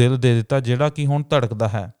 ਸਾਨੂੰ ਦਿਲ ਦੇ ਦਿੱਤਾ ਜਿਹੜਾ ਕਿ ਹੁਣ ਧੜਕਦਾ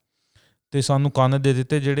ਹੈ, ਅਤੇ ਸਾਨੂੰ ਕੰਨ ਦੇ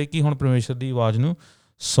ਦਿੱਤੇ ਜਿਹੜੇ ਕਿ ਹੁਣ ਪਰਮੇਸ਼ਰ ਦੀ ਆਵਾਜ਼ ਨੂੰ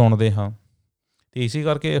ਸੁਣਦੇ ਹਾਂ। ਅਤੇ ਇਸੇ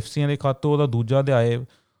ਕਰਕੇ ਇਫਸੀਆਂ ਦੇ ਖੱਤ ਉਹਦਾ 2 ਅਧਿਆਇ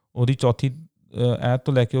ਉਹਦੀ 4 ਆਇਤ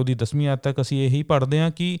ਤੋਂ ਲੈ ਕੇ ਉਹਦੀ 10ਵੀਂ ਆਇਤ ਤੱਕ ਅਸੀਂ ਇਹੀ ਪੜ੍ਹਦੇ ਹਾਂ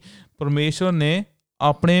ਕਿ ਪਰਮੇਸ਼ਵਰ ਨੇ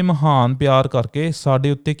ਆਪਣੇ ਮਹਾਨ ਪਿਆਰ ਕਰਕੇ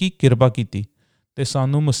ਸਾਡੇ ਉੱਤੇ ਕੀ ਕਿਰਪਾ ਕੀਤੀ ਅਤੇ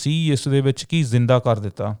ਸਾਨੂੰ ਮਸੀਹ ਯਿਸੂ ਦੇ ਵਿੱਚ ਕੀ ਜ਼ਿੰਦਾ ਕਰ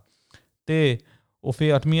ਦਿੱਤਾ। ਅਤੇ ਉਹ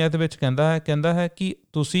ਫਿਰ 8ਵੀਂ ਆਇਤ ਵਿੱਚ ਕਹਿੰਦਾ ਹੈ ਕਿ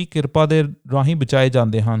ਤੁਸੀਂ ਕਿਰਪਾ ਦੇ ਰਾਹੀਂ ਬਚਾਏ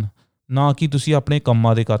ਜਾਂਦੇ ਹਨ, ਨਾ ਕਿ ਤੁਸੀਂ ਆਪਣੇ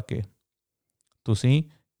ਕੰਮਾਂ ਦੇ ਕਰਕੇ। ਤੁਸੀਂ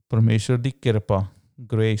ਪਰਮੇਸ਼ਵਰ ਦੀ ਕਿਰਪਾ,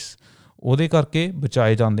 ਗ੍ਰੇਸ, ਉਹਦੇ ਕਰਕੇ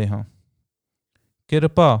ਬਚਾਏ ਜਾਂਦੇ ਹਾਂ।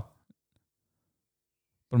 ਕਿਰਪਾ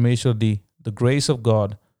ਪਰਮੇਸ਼ਵਰ ਦੀ, ਦ ਗ੍ਰੇਸ ਆਫ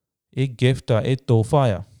ਗੋਡ, ਇਹ ਗਿਫਟ ਆ, ਇਹ ਤੋਹਫਾ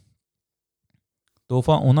ਆ।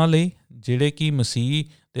 ਤੋਹਫਾ ਉਹਨਾਂ ਲਈ ਜਿਹੜੇ ਕਿ ਮਸੀਹ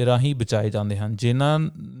ਦੇ ਰਾਹੀਂ ਬਚਾਏ ਜਾਂਦੇ ਹਨ, ਜਿਨ੍ਹਾਂ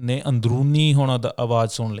ਨੇ ਅੰਦਰੂਨੀ ਹੁਣ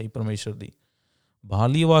ਆਵਾਜ਼ ਸੁਣ ਲਈ ਪਰਮੇਸ਼ਰ ਦੀ।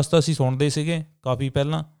 ਬਾਹਰਲੀ ਆਵਾਜ਼ ਤਾਂ ਅਸੀਂ ਸੁਣਦੇ ਸੀਗੇ ਕਾਫੀ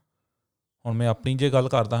ਪਹਿਲਾਂ, ਹੁਣ ਮੈਂ ਆਪਣੀ ਜੇ ਗੱਲ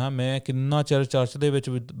ਕਰਦਾ ਹਾਂ, ਮੈਂ ਕਿੰਨਾ ਚਿਰ ਚਰਚ ਦੇ ਵਿੱਚ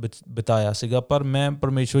ਬਿਤਾਇਆ ਸੀਗਾ, ਪਰ ਮੈਂ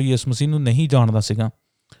ਪਰਮੇਸ਼ਵਰ ਯਿਸੂ ਮਸੀਹ ਨੂੰ ਨਹੀਂ ਜਾਣਦਾ ਸੀਗਾ।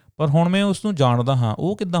 ਪਰ ਹੁਣ ਮੈਂ ਉਸ ਨੂੰ ਜਾਣਦਾ ਹਾਂ।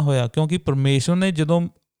 ਉਹ ਕਿੱਦਾਂ ਹੋਇਆ? ਕਿਉਂਕਿ ਪਰਮੇਸ਼ਵਰ ਨੇ ਜਦੋਂ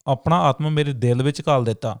ਆਪਣਾ ਆਤਮਾ ਮੇਰੇ ਦਿਲ ਵਿੱਚ ਘਾਲ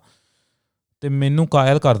ਦਿੱਤਾ ਅਤੇ ਮੈਨੂੰ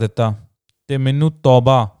ਕਾਇਲ ਕਰ ਦਿੱਤਾ, ਅਤੇ ਮੈਨੂੰ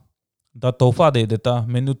ਤੌਬਾ ਦਾ ਤੋਹਫਾ ਦੇ ਦਿੱਤਾ,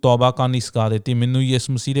 ਮੈਨੂੰ ਤੌਬਾ ਕਰਨੀ ਸਿਖਾ ਦਿੱਤੀ, ਮੈਨੂੰ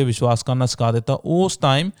ਯਿਸੂ ਮਸੀਹ 'ਤੇ ਵਿਸ਼ਵਾਸ ਕਰਨਾ ਸਿਖਾ ਦਿੱਤਾ। ਉਸ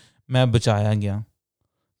ਟਾਈਮ ਮੈਂ ਬਚਾਇਆ ਗਿਆ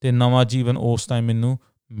ਅਤੇ ਨਵਾਂ ਜੀਵਨ ਉਸ ਟਾਈਮ ਮੈਨੂੰ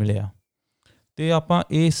ਮਿਲਿਆ। ਅਤੇ ਆਪਾਂ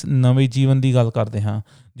ਇਸ ਨਵੇਂ ਜੀਵਨ ਦੀ ਗੱਲ ਕਰਦੇ ਹਾਂ।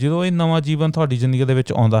 ਜਦੋਂ ਇਹ ਨਵਾਂ ਜੀਵਨ ਤੁਹਾਡੀ ਜ਼ਿੰਦਗੀ ਦੇ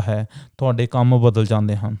ਵਿੱਚ ਆਉਂਦਾ ਹੈ, ਤੁਹਾਡੇ ਕੰਮ ਬਦਲ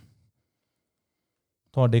ਜਾਂਦੇ ਹਨ,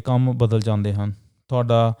 ਤੁਹਾਡੇ ਕੰਮ ਬਦਲ ਜਾਂਦੇ ਹਨ,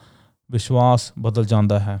 ਤੁਹਾਡਾ ਵਿਸ਼ਵਾਸ ਬਦਲ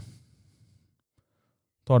ਜਾਂਦਾ ਹੈ,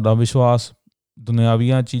 ਤੁਹਾਡਾ ਵਿਸ਼ਵਾਸ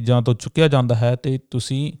ਦੁਨਿਆਵੀਆਂ ਚੀਜ਼ਾਂ ਤੋਂ ਚੁੱਕਿਆ ਜਾਂਦਾ ਹੈ ਅਤੇ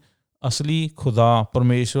ਤੁਸੀਂ ਅਸਲੀ ਖੁਦਾ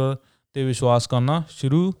ਪਰਮੇਸ਼ਵਰ 'ਤੇ ਵਿਸ਼ਵਾਸ ਕਰਨਾ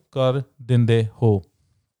ਸ਼ੁਰੂ ਕਰ ਦਿੰਦੇ ਹੋ।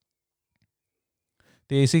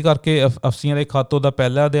 ਅਤੇ ਇਸੇ ਕਰਕੇ ਅਫਸੀਆਂ ਦੇ ਖਾਤੇ ਦਾ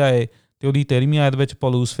ਪਹਿਲਾ ਅਧਿਆਏ ਅਤੇ ਉਹਦੀ 13ਵੀਂ ਆਇਤ ਵਿੱਚ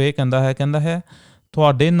ਪੌਲੁਸ ਫੇਰ ਕਹਿੰਦਾ ਹੈ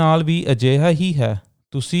ਤੁਹਾਡੇ ਨਾਲ ਵੀ ਅਜਿਹਾ ਹੀ ਹੈ।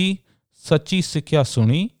 ਤੁਸੀਂ ਸੱਚੀ ਸਿੱਖਿਆ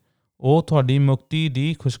ਸੁਣੀ, ਉਹ ਤੁਹਾਡੀ ਮੁਕਤੀ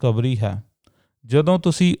ਦੀ ਖੁਸ਼ਖਬਰੀ ਹੈ। ਜਦੋਂ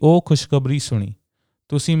ਤੁਸੀਂ ਉਹ ਖੁਸ਼ਖਬਰੀ ਸੁਣੀ,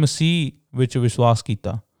 ਤੁਸੀਂ ਮਸੀਹ ਵਿੱਚ ਵਿਸ਼ਵਾਸ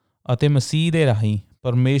ਕੀਤਾ ਅਤੇ ਮਸੀਹ ਦੇ ਰਾਹੀਂ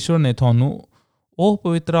ਪਰਮੇਸ਼ਵਰ ਨੇ ਤੁਹਾਨੂੰ ਉਹ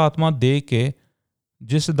ਪਵਿੱਤਰ ਆਤਮਾ ਦੇ ਕੇ,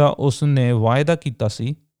 ਜਿਸ ਦਾ ਉਸ ਨੇ ਵਾਅਦਾ ਕੀਤਾ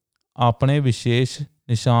ਸੀ, ਆਪਣੇ ਵਿਸ਼ੇਸ਼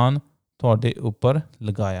ਨਿਸ਼ਾਨ ਤੁਹਾਡੇ ਉੱਪਰ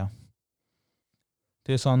ਲਗਾਇਆ।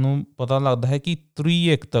 ਅਤੇ ਸਾਨੂੰ ਪਤਾ ਲੱਗਦਾ ਹੈ ਕਿ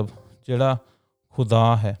ਤ੍ਰਿਏਕਤਵ ਜਿਹੜਾ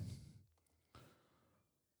ਖੁਦਾ ਹੈ,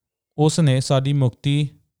 ਉਸ ਨੇ ਸਾਡੀ ਮੁਕਤੀ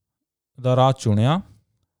ਦਾ ਰਾਹ ਚੁਣਿਆ।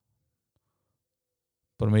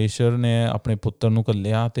 ਪਰਮੇਸ਼ਰ ਨੇ ਆਪਣੇ ਪੁੱਤਰ ਨੂੰ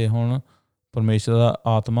ਘੱਲਿਆ ਅਤੇ ਹੁਣ ਪਰਮੇਸ਼ਰ ਦਾ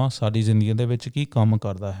ਆਤਮਾ ਸਾਡੀ ਜ਼ਿੰਦਗੀ ਦੇ ਵਿੱਚ ਕੀ ਕੰਮ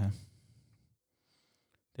ਕਰਦਾ ਹੈ।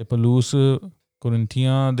 ਅਤੇ ਪੌਲੁਸ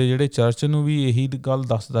ਕੁਰਿੰਥੀਆਂ ਦੇ ਜਿਹੜੇ ਚਰਚ ਨੂੰ ਵੀ ਇਹੀ ਗੱਲ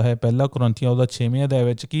ਦੱਸਦਾ ਹੈ, ਪਹਿਲਾ ਕੁਰਿੰਥੀਆਂ ਉਹਦਾ 6ਵੇਂ ਅਧਿਆਇ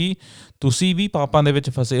ਵਿੱਚ, ਕਿ ਤੁਸੀਂ ਵੀ ਪਾਪਾਂ ਦੇ ਵਿੱਚ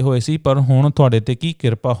ਫਸੇ ਹੋਏ ਸੀ, ਪਰ ਹੁਣ ਤੁਹਾਡੇ 'ਤੇ ਕੀ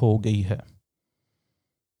ਕਿਰਪਾ ਹੋ ਗਈ ਹੈ।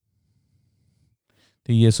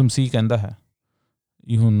 ਅਤੇ ਯਿਸੂ ਮਸੀਹ ਕਹਿੰਦਾ ਹੈ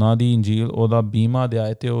ਯਹੂਨਾ ਦੀ ਇੰਜੀਲ ਉਹਦਾ 20ਵਾਂ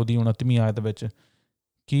ਅਧਿਆਇ ਅਤੇ ਉਹਦੀ 29ਵੀਂ ਆਇਤ ਵਿੱਚ,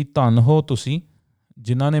 ਕਿ ਧੰਨ ਹੋ ਤੁਸੀਂ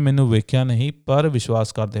ਜਿਨ੍ਹਾਂ ਨੇ ਮੈਨੂੰ ਵੇਖਿਆ ਨਹੀਂ ਪਰ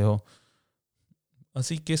ਵਿਸ਼ਵਾਸ ਕਰਦੇ ਹੋ।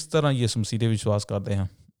 ਅਸੀਂ ਕਿਸ ਤਰ੍ਹਾਂ ਯਿਸੂ ਮਸੀਹ 'ਤੇ ਵਿਸ਼ਵਾਸ ਕਰਦੇ ਹਾਂ?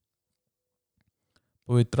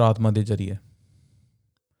 ਪਵਿੱਤਰ ਆਤਮਾ ਦੇ ਜ਼ਰੀਏ,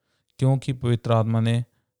 ਕਿਉਂਕਿ ਪਵਿੱਤਰ ਆਤਮਾ ਨੇ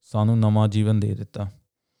ਸਾਨੂੰ ਨਵਾਂ ਜੀਵਨ ਦੇ ਦਿੱਤਾ।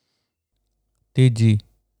 ਤੀਜੀ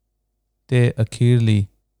ਅਤੇ ਅਖੀਰਲੀ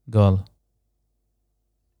ਗੱਲ,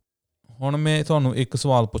 ਹੁਣ ਮੈਂ ਤੁਹਾਨੂੰ ਇੱਕ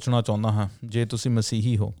ਸਵਾਲ ਪੁੱਛਣਾ ਚਾਹੁੰਦਾ ਹਾਂ। ਜੇ ਤੁਸੀਂ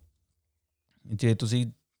ਮਸੀਹੀ ਹੋ, ਜੇ ਤੁਸੀਂ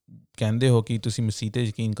ਕਹਿੰਦੇ ਹੋ ਕਿ ਤੁਸੀਂ ਮਸੀਹ 'ਤੇ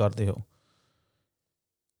ਯਕੀਨ ਕਰਦੇ ਹੋ,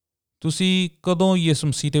 ਤੁਸੀਂ ਕਦੋਂ ਯਿਸੂ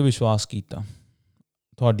ਮਸੀਹ 'ਤੇ ਵਿਸ਼ਵਾਸ ਕੀਤਾ?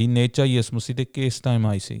 ਤੁਹਾਡੀ ਨੇਚਰ ਯਿਸੂ ਮਸੀਹ 'ਤੇ ਕਿਸ ਟਾਈਮ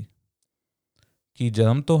ਆਈ ਸੀ? ਕੀ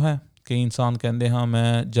ਜਨਮ ਤੋਂ ਹੈ? ਕਈ ਇਨਸਾਨ ਕਹਿੰਦੇ ਹਾਂ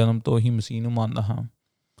ਮੈਂ ਜਨਮ ਤੋਂ ਹੀ ਮਸੀਹ ਨੂੰ ਮੰਨਦਾ ਹਾਂ,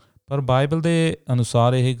 ਪਰ ਬਾਈਬਲ ਦੇ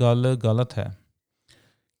ਅਨੁਸਾਰ ਇਹ ਗੱਲ ਗਲਤ ਹੈ,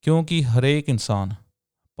 ਕਿਉਂਕਿ ਹਰੇਕ ਇਨਸਾਨ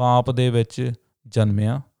ਪਾਪ ਦੇ ਵਿੱਚ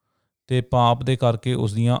ਜਨਮਿਆ ਅਤੇ ਪਾਪ ਦੇ ਕਰਕੇ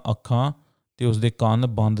ਉਸਦੀਆਂ ਅੱਖਾਂ ਅਤੇ ਉਸਦੇ ਕੰਨ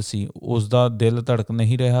ਬੰਦ ਸੀ, ਉਸਦਾ ਦਿਲ ਧੜਕ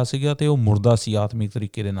ਨਹੀਂ ਰਿਹਾ ਸੀਗਾ ਅਤੇ ਉਹ ਮੁਰਦਾ ਸੀ ਆਤਮਿਕ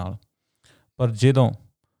ਤਰੀਕੇ ਦੇ ਨਾਲ। ਪਰ ਜਦੋਂ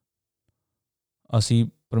ਅਸੀਂ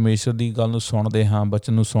ਪਰਮੇਸ਼ਰ ਦੀ ਗੱਲ ਨੂੰ ਸੁਣਦੇ ਹਾਂ,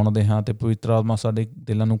 ਬਚਨ ਨੂੰ ਸੁਣਦੇ ਹਾਂ ਅਤੇ ਪਵਿੱਤਰ ਆਤਮਾ ਸਾਡੇ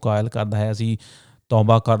ਦਿਲਾਂ ਨੂੰ ਕਾਇਲ ਕਰਦਾ ਹੈ, ਅਸੀਂ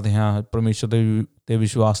ਤੌਬਾ ਕਰਦੇ ਹਾਂ, ਪਰਮੇਸ਼ਰ ਦੇ 'ਤੇ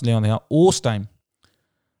ਵਿਸ਼ਵਾਸ ਲਿਆਉਂਦੇ ਹਾਂ, ਉਸ ਟਾਈਮ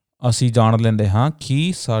ਅਸੀਂ ਜਾਣ ਲੈਂਦੇ ਹਾਂ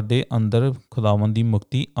ਕਿ ਸਾਡੇ ਅੰਦਰ ਖੁਦਾਵੰਦ ਦੀ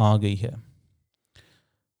ਮੁਕਤੀ ਆ ਗਈ ਹੈ।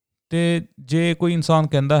 ਅਤੇ ਜੇ ਕੋਈ ਇਨਸਾਨ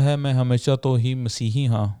ਕਹਿੰਦਾ ਹੈ ਮੈਂ ਹਮੇਸ਼ਾ ਤੋਂ ਹੀ ਮਸੀਹੀ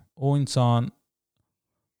ਹਾਂ, ਉਹ ਇਨਸਾਨ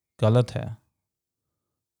ਗਲਤ ਹੈ।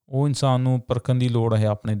 ਉਹ ਇਨਸਾਨ ਨੂੰ ਪਰਖਣ ਦੀ ਲੋੜ ਹੈ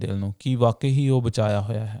ਆਪਣੇ ਦਿਲ ਨੂੰ, ਕਿ ਵਾਕਈ ਹੀ ਉਹ ਬਚਾਇਆ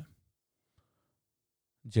ਹੋਇਆ ਹੈ।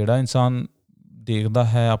 ਜਿਹੜਾ ਇਨਸਾਨ ਦੇਖਦਾ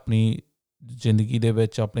ਹੈ ਆਪਣੀ ਜ਼ਿੰਦਗੀ ਦੇ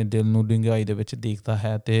ਵਿੱਚ, ਆਪਣੇ ਦਿਲ ਨੂੰ ਡੂੰਘਾਈ ਦੇ ਵਿੱਚ ਦੇਖਦਾ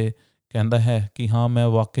ਹੈ ਅਤੇ ਕਹਿੰਦਾ ਹੈ ਕਿ ਹਾਂ ਮੈਂ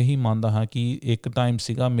ਵਾਕਈ ਹੀ ਮੰਨਦਾ ਹਾਂ ਕਿ ਇੱਕ ਟਾਈਮ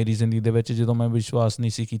ਸੀਗਾ ਮੇਰੀ ਜ਼ਿੰਦਗੀ ਦੇ ਵਿੱਚ ਜਦੋਂ ਮੈਂ ਵਿਸ਼ਵਾਸ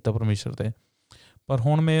ਨਹੀਂ ਸੀ ਕੀਤਾ ਪਰਮੇਸ਼ਰ 'ਤੇ, ਪਰ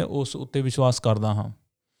ਹੁਣ ਮੈਂ ਉਸ ਉੱਤੇ ਵਿਸ਼ਵਾਸ ਕਰਦਾ ਹਾਂ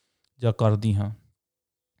ਜਾਂ ਕਰਦੀ ਹਾਂ।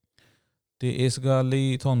 ਅਤੇ ਇਸ ਗੱਲ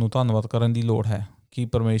ਲਈ ਤੁਹਾਨੂੰ ਧੰਨਵਾਦ ਕਰਨ ਦੀ ਲੋੜ ਹੈ ਕਿ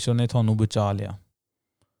ਪਰਮੇਸ਼ਰ ਨੇ ਤੁਹਾਨੂੰ ਬਚਾ ਲਿਆ।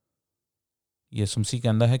 ਯਿਸੂ ਮਸੀਹ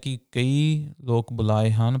ਕਹਿੰਦਾ ਹੈ ਕਿ ਕਈ ਲੋਕ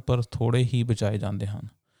ਬੁਲਾਏ ਹਨ ਪਰ ਥੋੜ੍ਹੇ ਹੀ ਬਚਾਏ ਜਾਂਦੇ ਹਨ।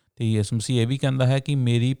 ਅਤੇ ਯਿਸੂ ਮਸੀਹ ਇਹ ਵੀ ਕਹਿੰਦਾ ਹੈ ਕਿ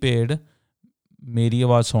ਮੇਰੀ ਭੇਡ ਮੇਰੀ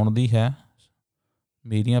ਆਵਾਜ਼ ਸੁਣਦੀ ਹੈ,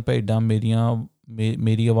 ਮੇਰੀਆਂ ਭੇਡਾਂ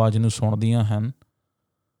ਮੇਰੀ ਆਵਾਜ਼ ਨੂੰ ਸੁਣਦੀਆਂ ਹਨ,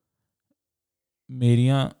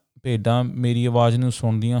 ਮੇਰੀਆਂ ਭੇਡਾਂ ਮੇਰੀ ਆਵਾਜ਼ ਨੂੰ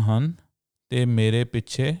ਸੁਣਦੀਆਂ ਹਨ ਅਤੇ ਮੇਰੇ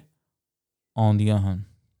ਪਿੱਛੇ ਆਉਂਦੀਆਂ ਹਨ।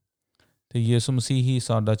 ਅਤੇ ਯਿਸੂ ਮਸੀਹ ਹੀ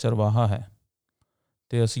ਸਾਡਾ ਚਰਵਾਹਾ ਹੈ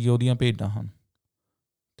ਅਤੇ ਅਸੀਂ ਉਹਦੀਆਂ ਭੇਡਾਂ ਹਨ।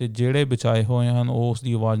 ਅਤੇ ਜਿਹੜੇ ਬਚਾਏ ਹੋਏ ਹਨ ਉਹ ਉਸ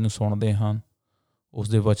ਦੀ ਆਵਾਜ਼ ਨੂੰ ਸੁਣਦੇ ਹਨ, ਉਸ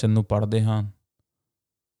ਦੇ ਵਚਨ ਨੂੰ ਪੜ੍ਹਦੇ ਹਨ,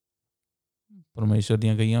 ਪਰਮੇਸ਼ਰ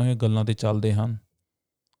ਦੀਆਂ ਕਹੀਆਂ ਹੋਈਆਂ ਗੱਲਾਂ 'ਤੇ ਚੱਲਦੇ ਹਨ,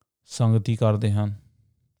 ਸੰਗਤੀ ਕਰਦੇ ਹਨ,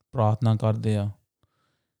 ਪ੍ਰਾਰਥਨਾ ਕਰਦੇ ਆ।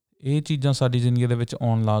 ਇਹ ਚੀਜ਼ਾਂ ਸਾਡੀ ਜ਼ਿੰਦਗੀ ਦੇ ਵਿੱਚ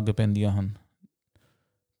ਆਉਣ ਲੱਗ ਪੈਂਦੀਆਂ ਹਨ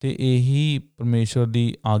ਅਤੇ ਇਹੀ ਪਰਮੇਸ਼ਵਰ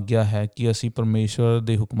ਦੀ ਆਗਿਆ ਹੈ ਕਿ ਅਸੀਂ ਪਰਮੇਸ਼ਵਰ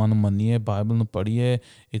ਦੇ ਹੁਕਮਾਂ ਨੂੰ ਮੰਨੀਏ, ਬਾਈਬਲ ਨੂੰ ਪੜ੍ਹੀਏ,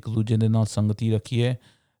 ਇੱਕ ਦੂਜੇ ਦੇ ਨਾਲ ਸੰਗਤੀ ਰੱਖੀਏ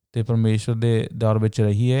ਅਤੇ ਪਰਮੇਸ਼ਵਰ ਦੇ ਡਰ ਵਿੱਚ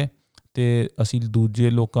ਰਹੀਏ ਅਤੇ ਅਸੀਂ ਦੂਜੇ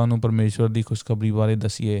ਲੋਕਾਂ ਨੂੰ ਪਰਮੇਸ਼ਵਰ ਦੀ ਖੁਸ਼ਖਬਰੀ ਬਾਰੇ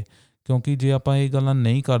ਦੱਸੀਏ। ਕਿਉਂਕਿ ਜੇ ਆਪਾਂ ਇਹ ਗੱਲਾਂ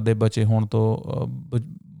ਨਹੀਂ ਕਰਦੇ ਬਚੇ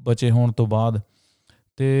ਹੋਣ ਤੋਂ ਬਾਅਦ,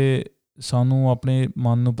 ਅਤੇ ਸਾਨੂੰ ਆਪਣੇ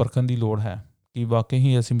ਮਨ ਨੂੰ ਪਰਖਣ ਦੀ ਲੋੜ ਹੈ ਕਿ ਵਾਕਈ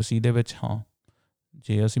ਹੀ ਅਸੀਂ ਮਸੀਹ ਦੇ ਵਿੱਚ ਹਾਂ।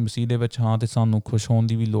 ਜੇ ਅਸੀਂ ਮਸੀਹ ਦੇ ਵਿੱਚ ਹਾਂ ਤਾਂ ਸਾਨੂੰ ਖੁਸ਼ ਹੋਣ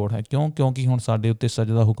ਦੀ ਵੀ ਲੋੜ ਹੈ। ਕਿਉਂਕਿ ਹੁਣ ਸਾਡੇ ਉੱਤੇ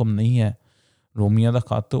ਸਜ਼ਾ ਦਾ ਹੁਕਮ ਨਹੀਂ ਹੈ। ਰੋਮੀਆਂ ਦਾ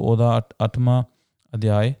ਖੱਤ ਉਹਦਾ 8ਵਾਂ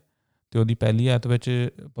ਅਧਿਆਇ ਅਤੇ ਉਹਦੀ ਪਹਿਲੀ ਆਇਤ ਵਿੱਚ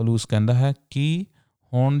ਪੌਲੁਸ ਕਹਿੰਦਾ ਹੈ ਕਿ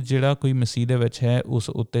ਹੁਣ ਜਿਹੜਾ ਕੋਈ ਮਸੀਹ ਦੇ ਵਿੱਚ ਹੈ ਉਸ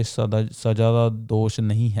ਉੱਤੇ ਸਜ਼ਾ ਦਾ ਦੋਸ਼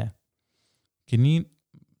ਨਹੀਂ ਹੈ। ਕਿੰਨੀ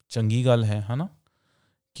ਚੰਗੀ ਗੱਲ ਹੈ ਨਾ,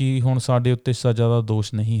 ਕਿ ਹੁਣ ਸਾਡੇ ਉੱਤੇ ਸਜ਼ਾ ਦਾ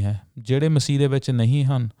ਦੋਸ਼ ਨਹੀਂ ਹੈ। ਜਿਹੜੇ ਮਸੀਹ ਦੇ ਵਿੱਚ ਨਹੀਂ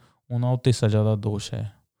ਹਨ ਉਹਨਾਂ ਉੱਤੇ ਸਜ਼ਾ ਦਾ ਦੋਸ਼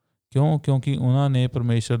ਹੈ। ਕਿਉਂਕਿ ਉਹਨਾਂ ਨੇ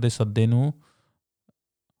ਪਰਮੇਸ਼ਵਰ ਦੇ ਸੱਦੇ ਨੂੰ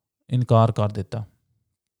ਇਨਕਾਰ ਕਰ ਦਿੱਤਾ।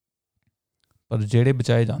 ਪਰ ਜਿਹੜੇ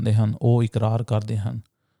ਬਚਾਏ ਜਾਂਦੇ ਹਨ ਉਹ ਇਕਰਾਰ ਕਰਦੇ ਹਨ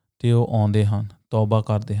ਅਤੇ ਉਹ ਆਉਂਦੇ ਹਨ, ਤੌਬਾ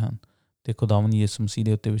ਕਰਦੇ ਹਨ ਅਤੇ ਖੁਦਾਵੰਦ ਯਿਸੂ ਮਸੀਹ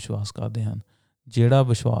ਦੇ ਉੱਤੇ ਵਿਸ਼ਵਾਸ ਕਰਦੇ ਹਨ। ਜਿਹੜਾ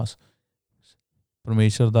ਵਿਸ਼ਵਾਸ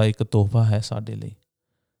ਪਰਮੇਸ਼ਵਰ ਦਾ ਇੱਕ ਤੋਹਫਾ ਹੈ ਸਾਡੇ ਲਈ।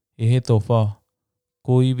 ਇਹ ਤੋਹਫਾ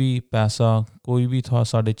ਕੋਈ ਵੀ ਪੈਸਾ, ਕੋਈ ਵੀ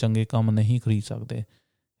ਸਾਡੇ ਚੰਗੇ ਕੰਮ ਨਹੀਂ ਖਰੀਦ ਸਕਦੇ।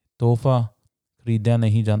 ਤੋਹਫਾ ਖਰੀਦਿਆ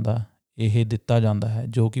ਨਹੀਂ ਜਾਂਦਾ, ਇਹ ਦਿੱਤਾ ਜਾਂਦਾ ਹੈ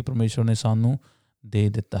ਜੋ ਕਿ ਪਰਮੇਸ਼ਵਰ ਨੇ ਸਾਨੂੰ ਦੇ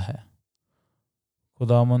ਦਿੱਤਾ ਹੈ।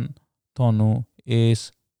 ਖੁਦਾਵੰਦ ਤੁਹਾਨੂੰ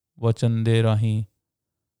ਇਸ ਵਚਨ ਦੇ ਰਾਹੀਂ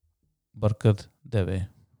ਬਰਕਤ ਦੇਵੇ।